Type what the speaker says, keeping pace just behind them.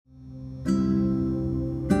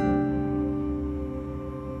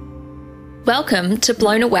Welcome to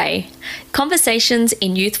Blown Away, Conversations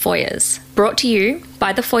in Youth Foyers, brought to you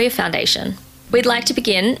by the Foyer Foundation. We'd like to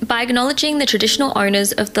begin by acknowledging the traditional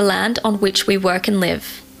owners of the land on which we work and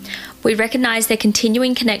live. We recognise their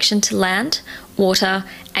continuing connection to land, water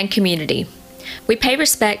and community. We pay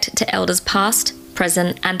respect to elders past,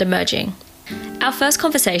 present and emerging. Our first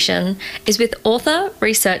conversation is with author,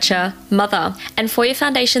 researcher, mother and Foyer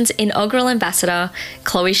Foundation's inaugural ambassador,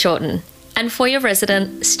 Chloe Shorten, and Foyer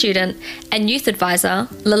resident, student and youth advisor,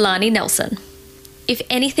 Lelani Nelson. If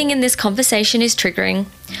anything in this conversation is triggering,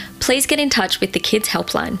 please get in touch with the Kids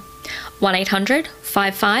Helpline, 1800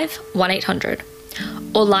 55 1800,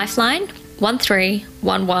 or Lifeline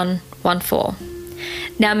 131114.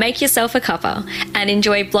 Now make yourself a cuppa and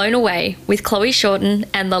enjoy Blown Away with Chloe Shorten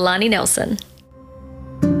and Lelani Nelson.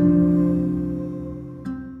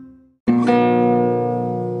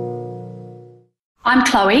 I'm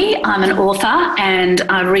Chloe. I'm an author and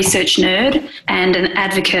a research nerd and an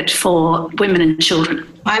advocate for women and children.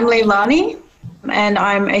 I'm Lelani and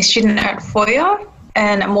I'm a student at Foyer,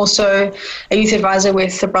 and I'm also a youth advisor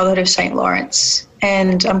with the Brotherhood of St. Lawrence,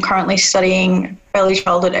 and I'm currently studying early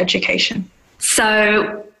childhood education.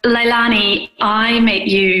 So, Lelani, I met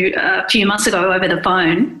you a few months ago over the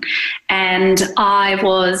phone and I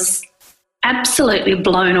was absolutely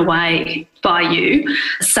blown away by you.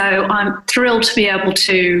 So I'm thrilled to be able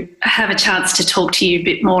to have a chance to talk to you a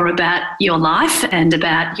bit more about your life and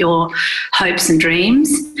about your hopes and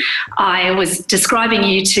dreams. I was describing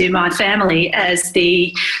you to my family as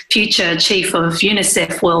the future chief of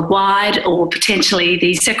UNICEF worldwide, or potentially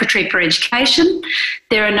the Secretary for Education.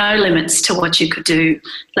 There are no limits to what you could do,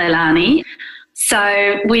 Lelani.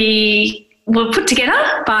 So we were put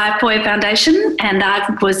together by Foyer Foundation, and I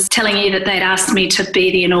was telling you that they'd asked me to be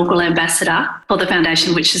the inaugural ambassador for the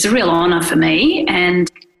foundation, which is a real honour for me. And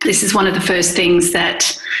this is one of the first things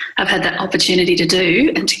that I've had that opportunity to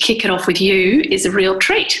do, and to kick it off with you is a real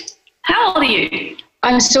treat. How old are you?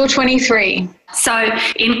 I'm still 23. So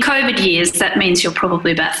in COVID years, that means you're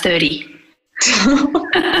probably about 30.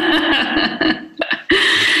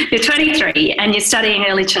 You're 23 and you're studying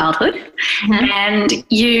early childhood, and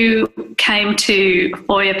you came to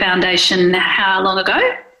Foyer Foundation how long ago?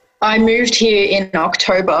 I moved here in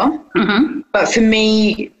October, but for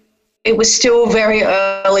me, it was still very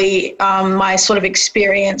early, my sort of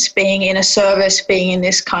experience being in a service, being in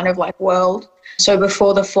this kind of like world. So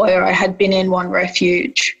before the Foyer, I had been in one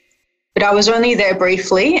refuge, but I was only there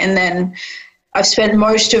briefly, and then I've spent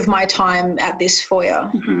most of my time at this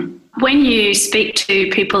Foyer. When you speak to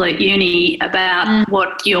people at uni about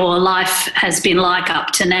what your life has been like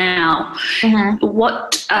up to now,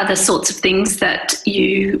 what are the sorts of things that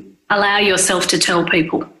you allow yourself to tell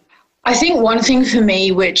people? I think one thing for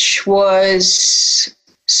me, which was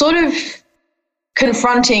sort of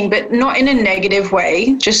confronting, but not in a negative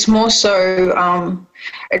way, just more so,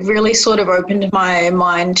 it really sort of opened my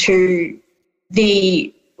mind to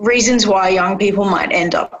the reasons why young people might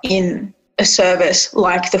end up in a service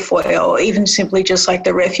like the Foyer, or even simply just like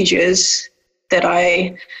the refuges that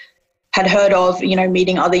I had heard of, you know,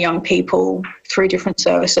 meeting other young people through different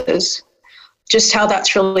services, just how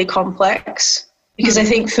that's really complex. Because I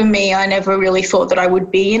think for me, I never really thought that I would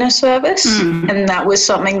be in a service, and that was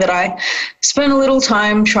something that I spent a little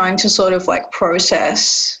time trying to sort of like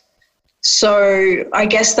process. So I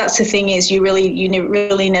guess that's the thing, is you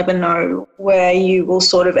really never know where you will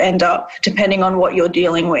sort of end up depending on what you're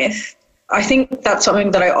dealing with. I think that's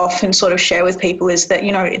something that I often sort of share with people, is that,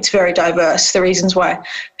 you know, it's very diverse, the reasons why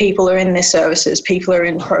people are in their services, people are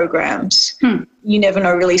in programs. You never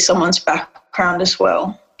know really someone's background as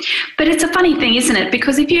well. But it's a funny thing, isn't it?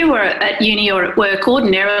 Because if you were at uni or at work,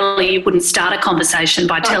 ordinarily you wouldn't start a conversation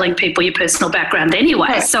by telling people your personal background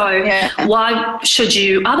anyway. So why should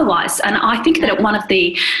you otherwise? And I think that one of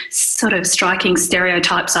the sort of striking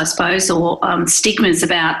stereotypes, I suppose, or stigmas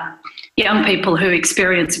about young people who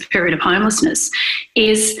experience a period of homelessness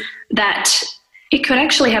is that it could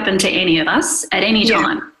actually happen to any of us at any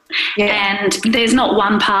time. And there's not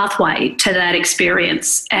one pathway to that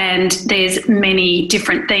experience, and there's many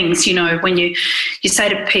different things. You know, when you say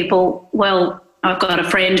to people, well, I've got a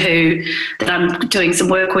friend that I'm doing some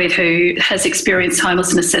work with who has experienced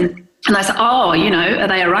homelessness, and they say, oh, you know, are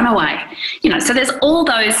they a runaway? You know, so there's all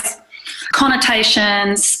those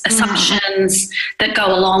connotations, assumptions that go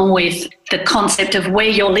along with the concept of where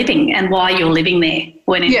you're living and why you're living there,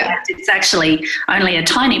 when in fact it's actually only a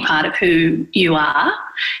tiny part of who you are,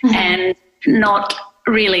 and not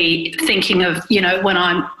really thinking of, you know, when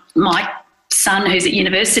my son who's at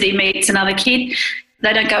university meets another kid,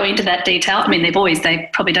 they don't go into that detail. I mean, they're boys, they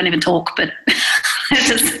probably don't even talk, but it's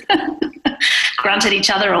just grunt at each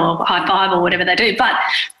other or high five or whatever they do. But,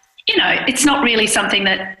 you know, it's not really something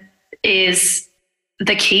that is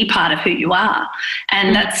the key part of who you are.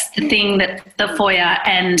 And that's the thing that the foyer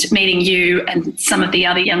and meeting you and some of the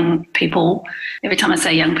other young people, every time I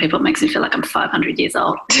say young people, it makes me feel like I'm 500 years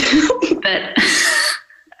old. But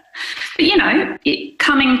you know,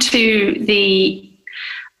 coming to the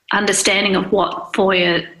understanding of what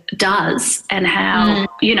foyer does and how,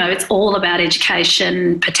 you know, it's all about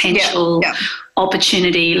education, potential,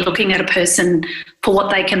 opportunity, looking at a person for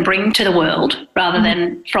what they can bring to the world rather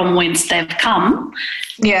than from whence they've come.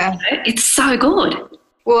 Yeah. You know, it's so good.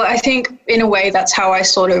 Well, I think in a way that's how I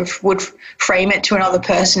sort of would frame it to another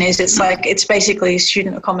person is it's like it's basically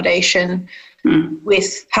student accommodation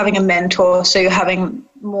with having a mentor, so you're having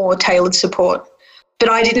more tailored support. But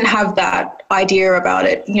I didn't have that idea about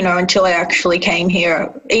it, you know, until I actually came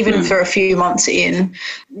here, even for a few months in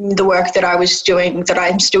the work that I was doing, that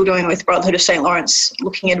I'm still doing with Brotherhood of St. Lawrence,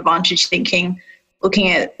 looking at advantage thinking,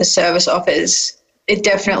 looking at the service offers. It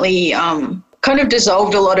definitely kind of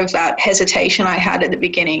dissolved a lot of that hesitation I had at the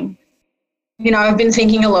beginning. You know, I've been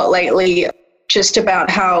thinking a lot lately just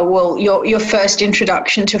about how, well, your first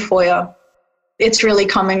introduction to foyer, it's really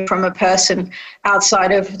coming from a person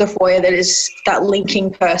outside of the foyer that is that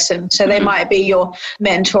linking person. So they might be your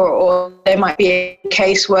mentor or they might be a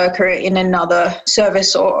caseworker in another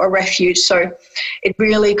service or a refuge. So it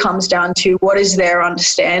really comes down to what is their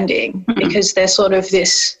understanding because they're sort of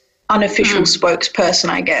this unofficial spokesperson,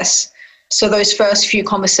 I guess. So those first few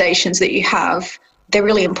conversations that you have, they're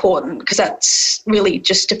really important because that's really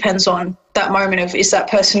just depends on that moment of, is that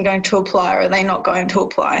person going to apply or are they not going to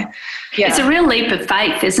apply? Yeah. It's a real leap of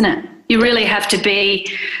faith, isn't it? You really have to be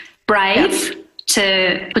brave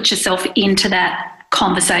to put yourself into that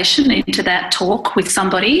conversation, into that talk with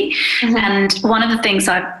somebody. And one of the things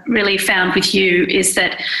I've really found with you is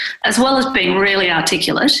that as well as being really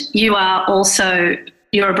articulate, you are also,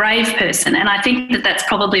 you're a brave person. And I think that that's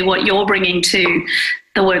probably what you're bringing to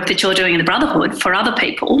the work that you're doing in the Brotherhood for other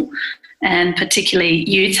people and particularly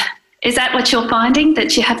youth. Is that what you're finding,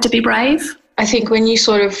 that you have to be brave? I think when you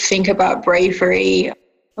sort of think about bravery,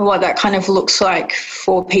 what that kind of looks like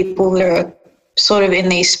for people that are sort of in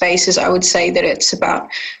these spaces, I would say that it's about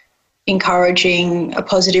encouraging a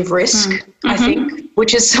positive risk, I think,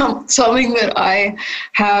 which is something that I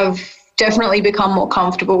have definitely become more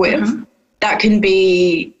comfortable with. That can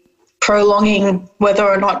be prolonging whether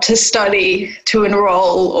or not to study, to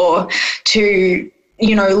enroll, or to,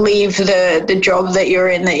 you know, leave the job that you're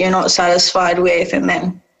in that you're not satisfied with and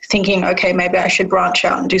then thinking, okay, maybe I should branch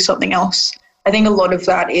out and do something else. I think a lot of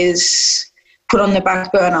that is put on the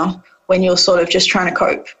back burner when you're sort of just trying to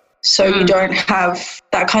cope. So you don't have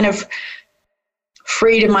that kind of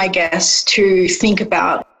freedom, I guess, to think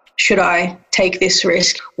about, should I take this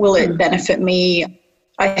risk? Will it benefit me?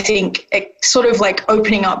 I think it's sort of like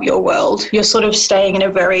opening up your world. You're sort of staying in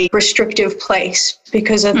a very restrictive place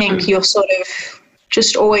because I think you're sort of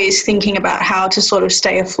just always thinking about how to sort of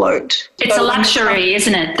stay afloat. It's a luxury,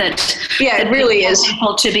 isn't it? It really is.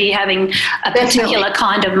 People to be having a particular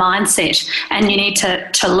kind of mindset, and you need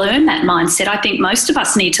to learn that mindset. I think most of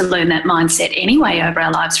us need to learn that mindset anyway over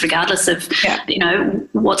our lives, regardless of you know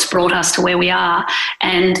what's brought us to where we are.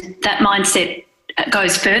 And that mindset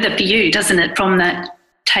goes further for you, doesn't it? From that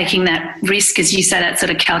taking that risk, as you say, that sort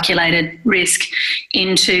of calculated risk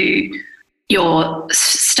into your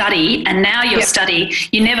study, and now your study,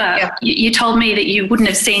 you never, you told me that you wouldn't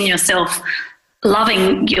have seen yourself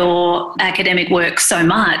loving your academic work so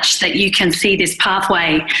much that you can see this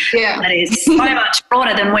pathway that is so much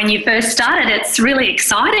broader than when you first started. It's really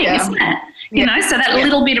exciting, isn't it? You know, so that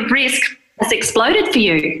little bit of risk has exploded for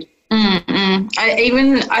you.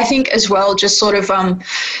 I think as well, just sort of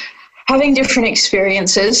having different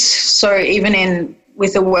experiences. So even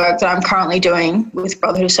with the work that I'm currently doing with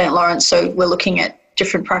Brotherhood of St. Lawrence, so we're looking at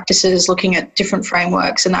different practices, looking at different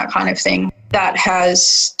frameworks and that kind of thing. That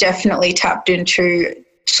has definitely tapped into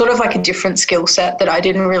sort of like a different skill set that I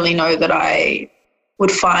didn't really know that I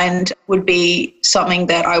would find would be something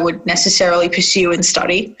that I would necessarily pursue and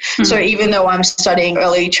study. So even though I'm studying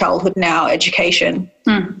early childhood now education,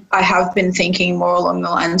 I have been thinking more along the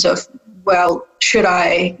lines of, well, should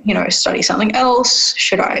I, you know, study something else?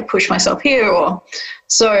 Should I push myself here? Or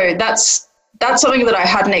so that's something that I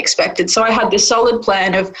hadn't expected. So I had this solid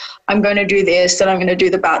plan of I'm going to do this, then I'm going to do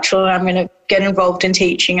the bachelor, I'm going to get involved in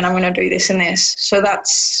teaching, and I'm going to do this and this. So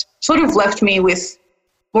that's sort of left me with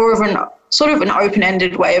more of an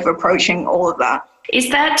open-ended way of approaching all of that.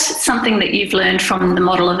 Is that something that you've learned from the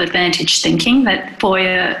model of advantage thinking that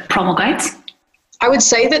Foyer promulgates? I would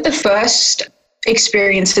say that the first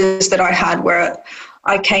experiences that I had were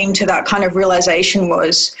I came to that kind of realization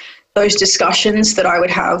was those discussions that I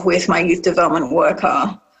would have with my youth development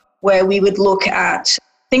worker, where we would look at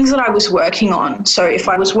things that I was working on. So if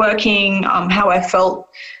I was working, how I felt,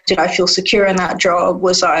 did I feel secure in that job?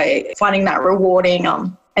 Was I finding that rewarding?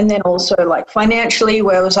 And then also like financially,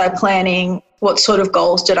 where was I planning? What sort of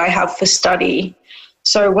goals did I have for study?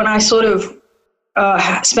 So when I sort of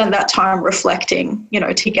spent that time reflecting,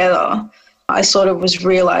 together, I sort of was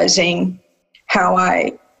realizing how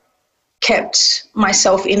I kept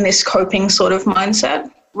myself in this coping sort of mindset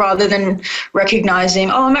rather than recognizing,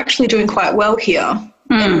 I'm actually doing quite well here,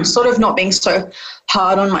 and sort of not being so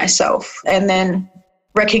hard on myself, and then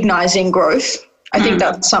recognizing growth. I think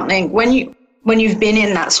that's something when you've been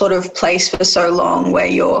in that sort of place for so long where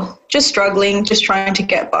you're just struggling, just trying to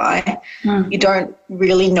get by, you don't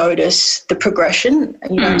really notice the progression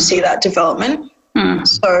and you don't see that development.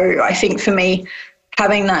 So I think for me,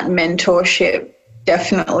 having that mentorship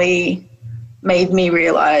definitely made me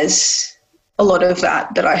realize a lot of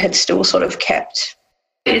that I had still sort of kept.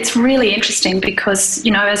 It's really interesting because,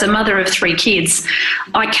 as a mother of 3 kids,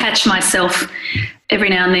 I catch myself every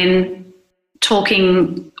now and then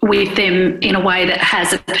talking with them in a way that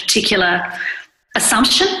has a particular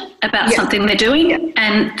assumption about something they're doing.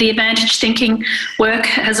 And the advantage thinking work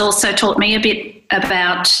has also taught me a bit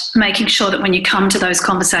about making sure that when you come to those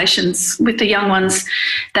conversations with the young ones,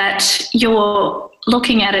 that you're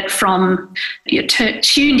looking at it from, you're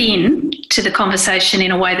tuned in to the conversation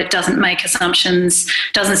in a way that doesn't make assumptions,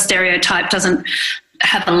 doesn't stereotype, doesn't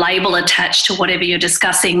have a label attached to whatever you're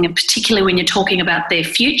discussing, and particularly when you're talking about their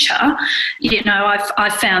future.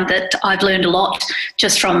 I've found that I've learned a lot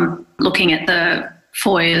just from looking at the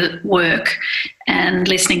foyer work and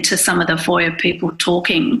listening to some of the foyer people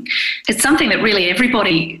talking. It's something that really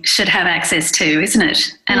everybody should have access to, isn't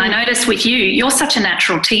it? And I notice with you, you're such a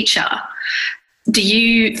natural teacher. Do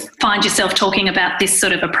you find yourself talking about this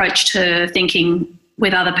sort of approach to thinking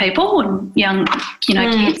with other people and young,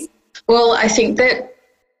 kids? Well, I think that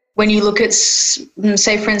when you look at,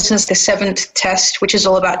 say, for instance, the 7th test, which is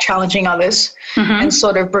all about challenging others and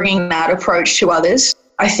sort of bringing that approach to others,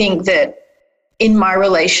 I think that in my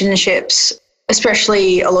relationships,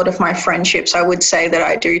 especially a lot of my friendships, I would say that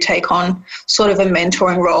I do take on sort of a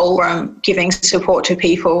mentoring role where I'm giving support to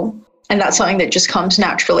people. And that's something that just comes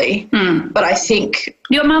naturally. But I think...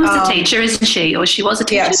 Your mum's a teacher, isn't she? Or she was a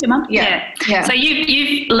teacher, yes, your mum? Yeah. So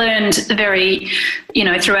you've learned very,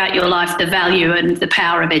 throughout your life, the value and the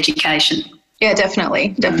power of education. Yeah,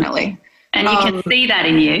 definitely. And you can see that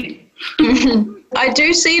in you. I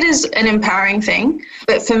do see it as an empowering thing.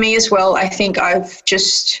 But for me as well, I think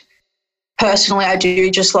personally, I do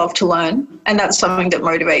just love to learn, and that's something that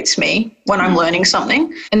motivates me when I'm learning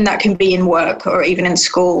something, and that can be in work or even in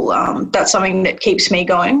school. That's something that keeps me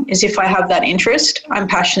going, is if I have that interest, I'm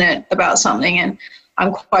passionate about something, and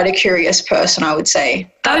I'm quite a curious person, I would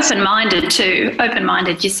say. Open-minded too.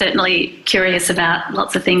 Open-minded. You're certainly curious about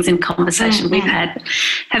lots of things in conversation we've had.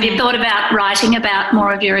 Have you thought about writing about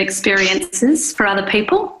more of your experiences for other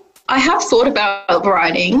people? I have thought about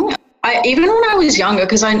writing. Even when I was younger,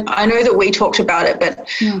 because I know that we talked about it, but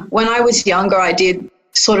when I was younger, I did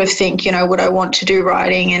sort of think, would I want to do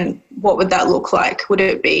writing, and what would that look like? Would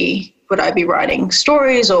I be writing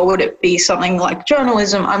stories, or would it be something like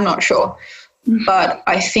journalism? I'm not sure. But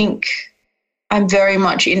I think I'm very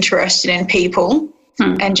much interested in people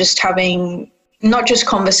and just having not just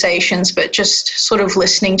conversations, but just sort of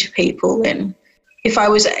listening to people. And if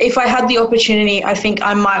I had the opportunity, I think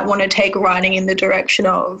I might want to take writing in the direction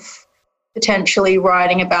of potentially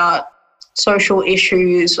writing about social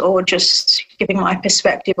issues, or just giving my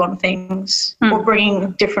perspective on things, or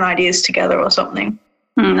bringing different ideas together or something.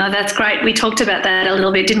 No, that's great. We talked about that a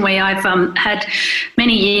little bit, didn't we? I've had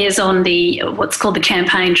many years on what's called the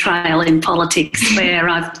campaign trail in politics, where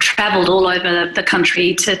I've travelled all over the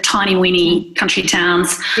country to tiny, weeny country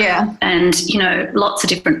towns. Yeah. And, lots of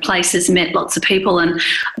different places, met lots of people. And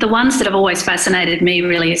the ones that have always fascinated me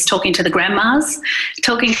really is talking to grandmas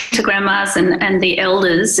and the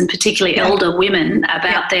elders, and particularly elder women,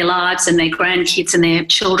 about their lives and their grandkids and their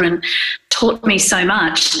children, taught me so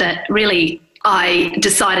much that really I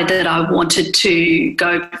decided that I wanted to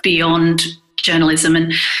go beyond journalism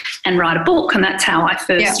and write a book. And that's how I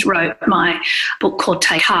first wrote my book called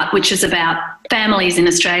Take Heart, which is about families in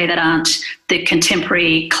Australia that aren't the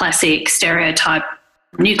contemporary classic stereotype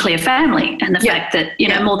nuclear family, and the fact that,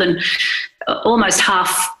 more than almost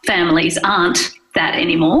half families aren't that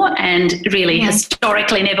anymore, and really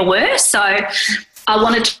historically never were. So I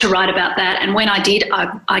wanted to write about that, and when I did,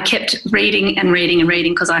 I kept reading and reading and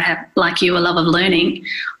reading, because I have, like you, a love of learning.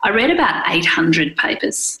 I read about 800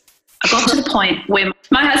 papers I got to the point where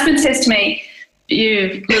my husband says to me,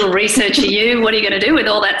 "You little researcher, you, what are you going to do with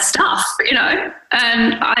all that stuff?" You know,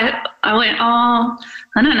 and I went, "Oh,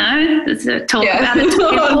 I don't know. Talk about it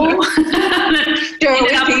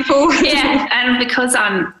to people." Yeah, and because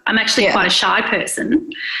I'm actually quite a shy person,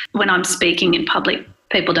 when I'm speaking in public,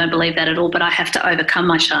 people don't believe that at all, but I have to overcome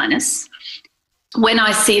my shyness. When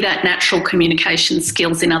I see that natural communication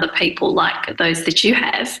skills in other people like those that you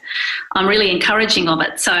have, I'm really encouraging of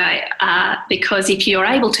it. So because if you're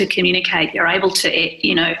able to communicate, you're able to,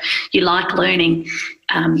 you know, you like learning,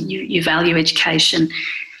 you value education,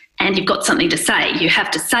 and you've got something to say, you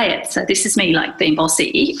have to say it. So this is me like being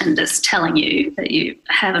bossy and just telling you that you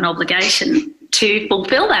have an obligation to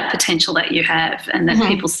fulfill that potential that you have and that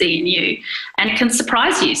people see in you, and it can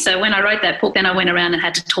surprise you. So when I wrote that book, then I went around and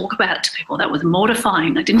had to talk about it to people. That was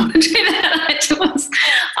mortifying. I didn't want to do that.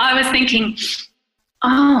 I was thinking,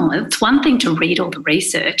 oh, it's one thing to read all the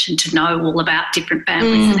research and to know all about different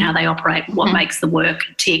families and how they operate, what makes the work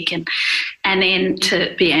tick, and then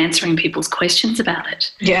to be answering people's questions about it.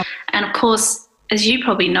 Yeah. And of course, as you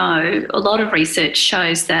probably know, a lot of research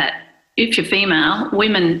shows that if you're female,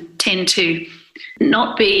 women tend to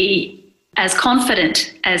not be as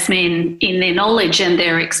confident as men in their knowledge and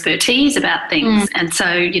their expertise about things. And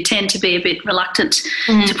so you tend to be a bit reluctant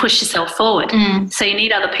to push yourself forward. So you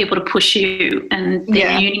need other people to push you, and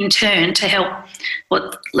then you in turn to help,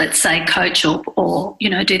 let's say, coach or you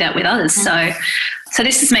know, do that with others. So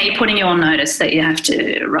this is me putting you on notice that you have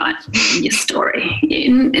to write your story.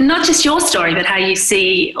 Not just your story, but how you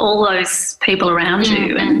see all those people around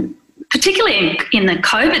you, and particularly in the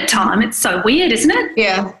COVID time, it's so weird, isn't it?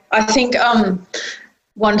 Yeah. I think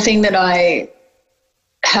one thing that I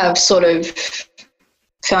have sort of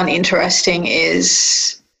found interesting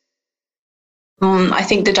is I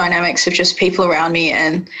think the dynamics of just people around me.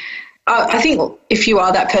 And I think if you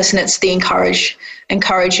are that person, it's the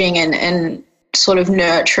encouraging and sort of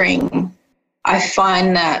nurturing. I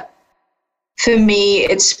find that for me,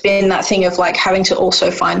 it's been that thing of like having to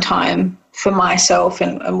also find time for myself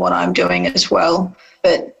and what I'm doing as well.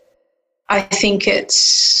 But I think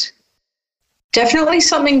it's definitely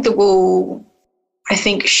something that will, I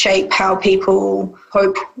think, shape how people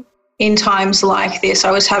cope in times like this.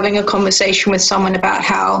 I was having a conversation with someone about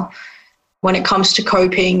how when it comes to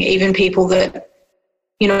coping, even people that,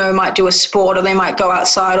 you know, might do a sport or they might go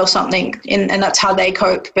outside or something, and that's how they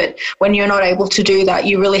cope. But when you're not able to do that,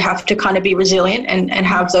 you really have to kind of be resilient and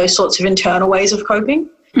have those sorts of internal ways of coping.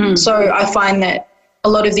 So I find that a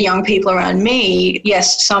lot of the young people around me,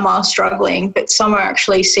 yes, some are struggling, but some are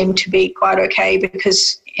actually seem to be quite okay,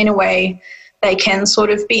 because in a way they can sort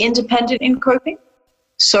of be independent in coping.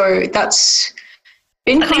 So that's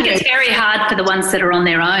been I think it's very hard for the ones that are on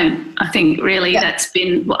their own. I think really that's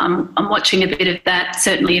been, I'm watching a bit of that.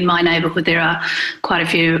 Certainly in my neighbourhood there are quite a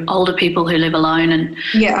few older people who live alone, and,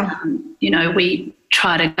 you know, we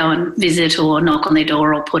try to go and visit or knock on their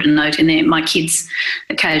door or put a note in there. My kids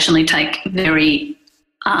occasionally take very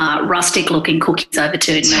rustic-looking cookies over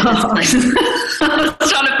to neighbours' places. I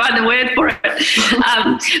was trying to find the word for it.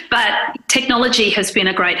 But technology has been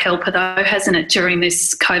a great helper, though, hasn't it, during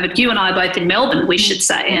this COVID? You and I are both in Melbourne, we should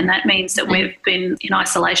say, and that means that we've been in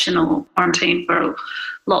isolation or quarantine for a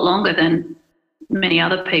lot longer than many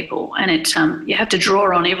other people. And it you have to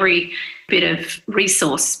draw on every bit of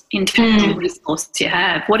resource, internal resource you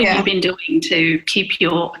have. What have you been doing to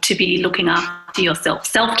be looking after yourself?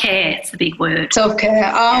 Self-care, it's the big word. Self-care.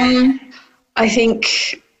 I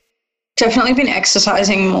think definitely been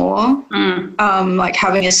exercising more, like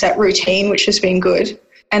having a set routine, which has been good.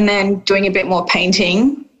 And then doing a bit more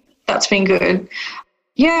painting. That's been good.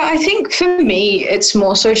 Yeah, I think for me, it's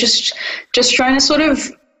more so just trying to sort of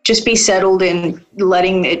just be settled in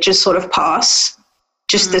letting it just sort of pass,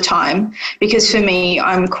 just the time. Because for me,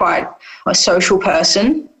 I'm quite a social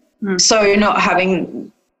person. So not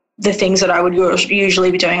having the things that I would usually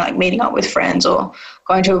be doing, like meeting up with friends or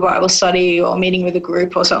going to a Bible study or meeting with a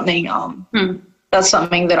group or something, that's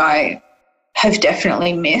something that I have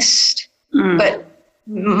definitely missed. But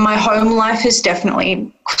my home life has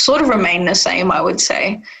definitely sort of remained the same, I would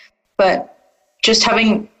say. But just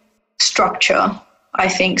having structure, I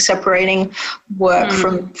think, separating work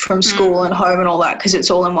from school and home and all that, because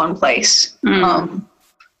it's all in one place.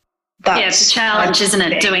 It's a challenge, isn't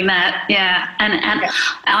it, doing that? Yeah. And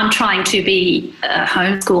I'm trying to be a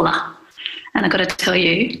homeschooler, and I've got to tell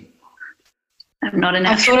you, I'm not a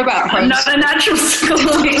natural school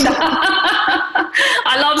teacher.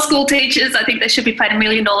 I love school teachers. I think they should be paid $1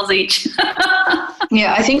 million each.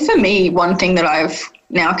 Yeah, I think for me, one thing that I've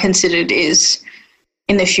now considered is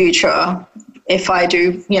in the future, if I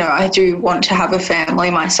do, I do want to have a family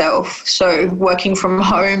myself. So working from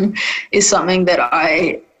home is something that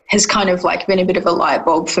has kind of like been a bit of a light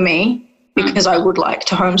bulb for me, because I would like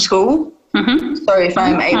to homeschool. Mm-hmm. So if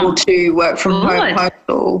I'm able to work from home,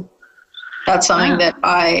 homeschool, that's something that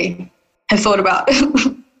I have thought about.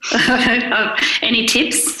 Any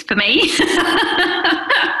tips for me?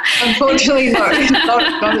 Unfortunately, no,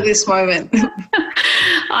 not at this moment.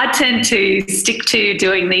 I tend to stick to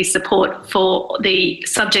doing the support for the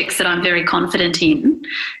subjects that I'm very confident in,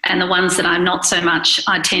 and the ones that I'm not so much,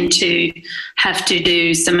 I tend to have to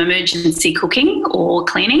do some emergency cooking or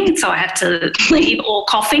cleaning, so I have to leave, or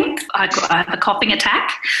coughing. I have a coughing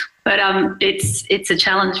attack. But it's a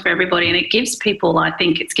challenge for everybody, and it gives people, I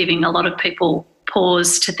think it's giving a lot of people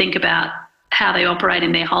pause to think about how they operate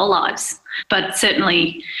in their whole lives. But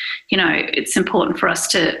certainly, it's important for us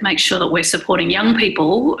to make sure that we're supporting young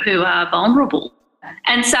people who are vulnerable.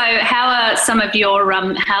 And so how are some of your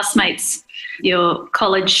housemates, your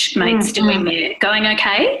college mates doing there? Going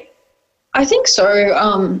okay? I think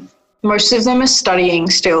so. Most of them are studying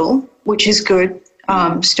still, which is good.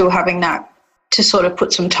 Still having that to sort of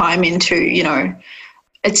put some time into,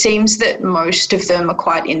 it seems that most of them are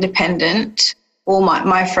quite independent, all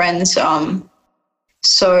my friends.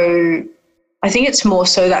 So I think it's more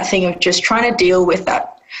so that thing of just trying to deal with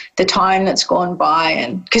the time that's gone by,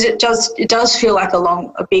 and because it does feel like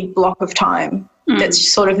a big block of time that's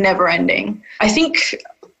sort of never ending. I think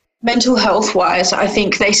mental health wise, I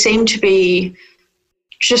think they seem to be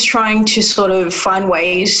just trying to sort of find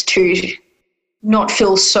ways to not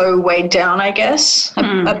feel so weighed down, I guess,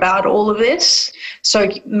 about all of this. So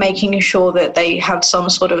making sure that they have some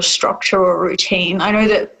sort of structure or routine. I know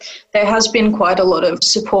that there has been quite a lot of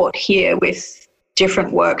support here with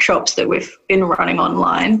different workshops that we've been running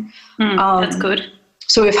online. That's good.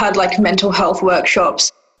 So we've had like mental health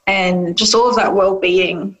workshops and just all of that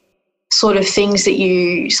well-being sort of things that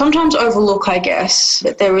you sometimes overlook, I guess,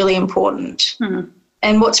 that they're really important.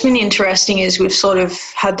 And what's been interesting is we've sort of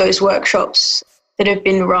had those workshops that have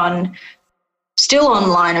been run still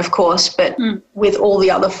online, of course, but with all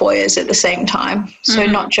the other foyers at the same time. So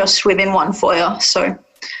not just within one foyer. So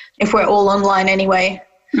if we're all online anyway,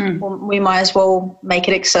 we might as well make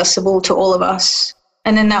it accessible to all of us.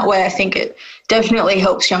 And then that way I think it definitely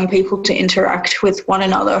helps young people to interact with one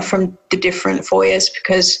another from the different foyers,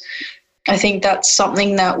 because I think that's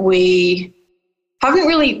something that we haven't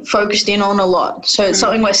really focused in on a lot. So it's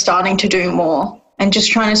something we're starting to do more, and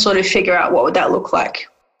just trying to sort of figure out what would that look like.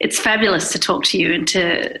 It's fabulous to talk to you and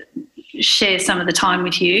to share some of the time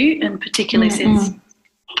with you, and particularly since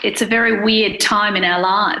it's a very weird time in our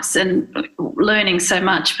lives and learning so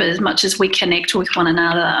much, but as much as we connect with one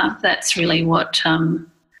another, that's really what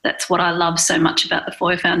I love so much about the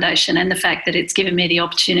Foyer Foundation, and the fact that it's given me the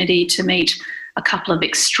opportunity to meet a couple of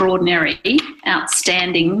extraordinary,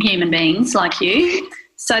 outstanding human beings like you.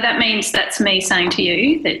 So that means that's me saying to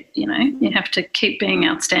you that, you have to keep being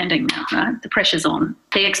outstanding now, right? The pressure's on.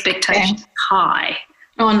 The expectation's high.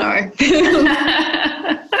 Oh, no.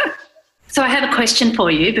 So I have a question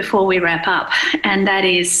for you before we wrap up, and that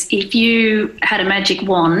is, if you had a magic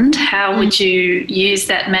wand, how would you use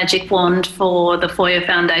that magic wand for the Foyer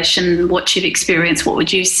Foundation? What you've experienced, what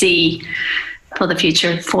would you see for the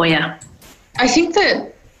future of Foyer? I think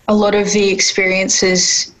that a lot of the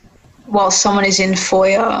experiences while someone is in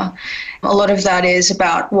Foyer, a lot of that is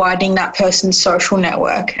about widening that person's social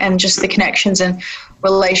network and just the connections and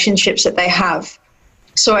relationships that they have.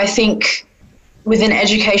 So I think with an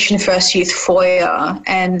Education First Youth Foyer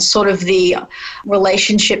and sort of the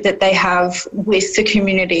relationship that they have with the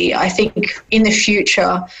community, I think in the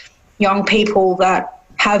future, young people that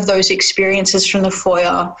have those experiences from the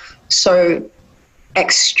Foyer, so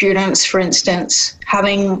ex-students, for instance,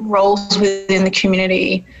 having roles within the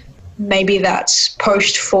community, maybe that's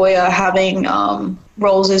post-Foyer having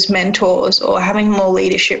roles as mentors or having more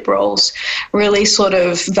leadership roles, really sort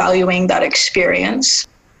of valuing that experience.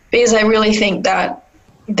 Because I really think that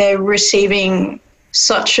they're receiving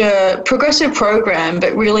such a progressive program,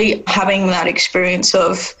 but really having that experience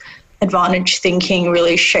of advantage thinking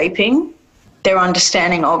really shaping their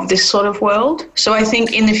understanding of this sort of world. So I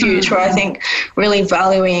think in the future, I think really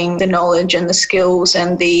valuing the knowledge and the skills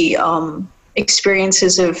and the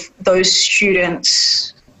experiences of those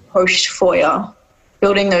students post-Foyer,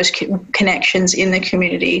 building those connections in the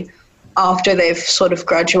community after they've sort of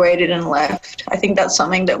graduated and left. I think that's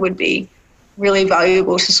something that would be really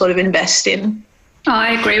valuable to sort of invest in.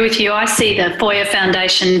 I agree with you. I see the Foyer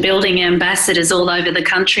Foundation building ambassadors all over the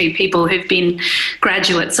country, people who've been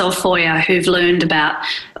graduates of Foyer, who've learned about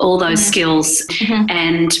all those skills,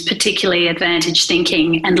 and particularly advantage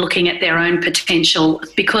thinking and looking at their own potential,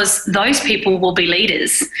 because those people will be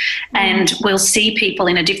leaders and will see people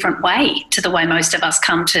in a different way to the way most of us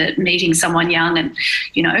come to meeting someone young and,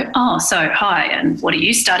 you know, oh, so hi, and what are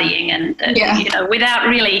you studying? And you know, without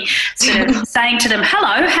really sort of saying to them,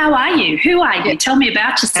 hello, how are you? Who are you? Tell me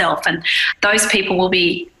about yourself. And those people will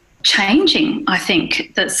be changing, I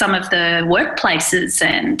think, that some of the workplaces,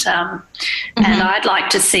 and I'd like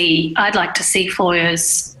to see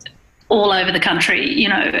foyers all over the country, you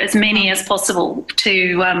know, as many as possible,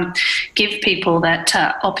 to give people that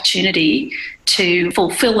opportunity to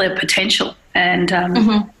fulfill their potential. And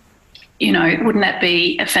you know, wouldn't that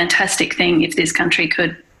be a fantastic thing if this country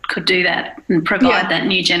could do that and provide that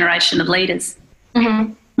new generation of leaders?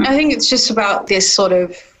 I think it's just about this sort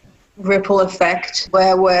of ripple effect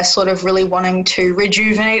where we're sort of really wanting to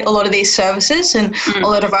rejuvenate a lot of these services and a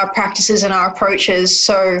lot of our practices and our approaches.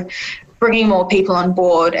 So bringing more people on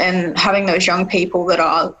board and having those young people that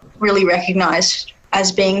are really recognised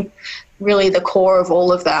as being really the core of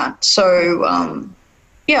all of that. So,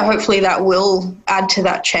 hopefully that will add to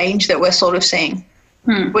that change that we're sort of seeing,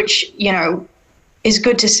 which, you know, is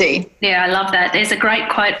good to see. Yeah, I love that. There's a great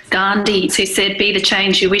quote, Gandhi, who said, be the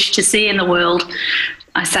change you wish to see in the world.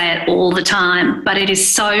 I say it all the time, but it is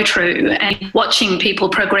so true. And watching people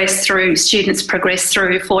progress through, students progress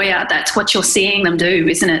through Foyer, that's what you're seeing them do,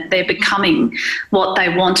 isn't it? They're becoming what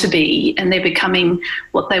they want to be, and they're becoming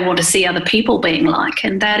what they want to see other people being like.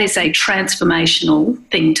 And that is a transformational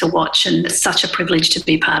thing to watch, and it's such a privilege to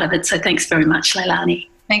be part of it. So thanks very much, Lelani.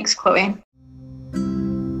 Thanks, Chloe.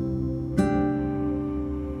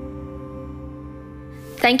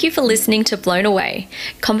 Thank you for listening to Blown Away,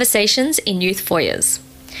 Conversations in Youth Foyers.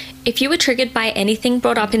 If you were triggered by anything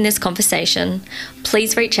brought up in this conversation,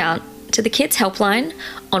 please reach out to the Kids Helpline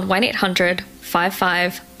on 1800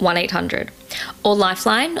 55 1800 or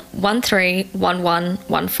Lifeline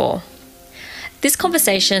 131114. This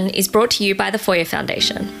conversation is brought to you by the Foyer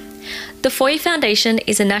Foundation. The Foyer Foundation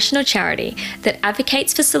is a national charity that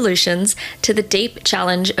advocates for solutions to the deep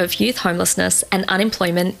challenge of youth homelessness and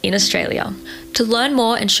unemployment in Australia. To learn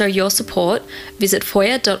more and show your support, visit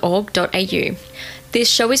foyer.org.au. This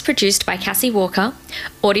show is produced by Cassie Walker,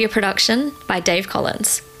 audio production by Dave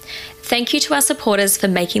Collins. Thank you to our supporters for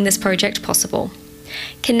making this project possible.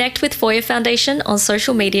 Connect with Foyer Foundation on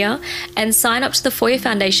social media and sign up to the Foyer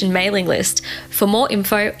Foundation mailing list for more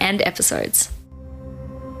info and episodes.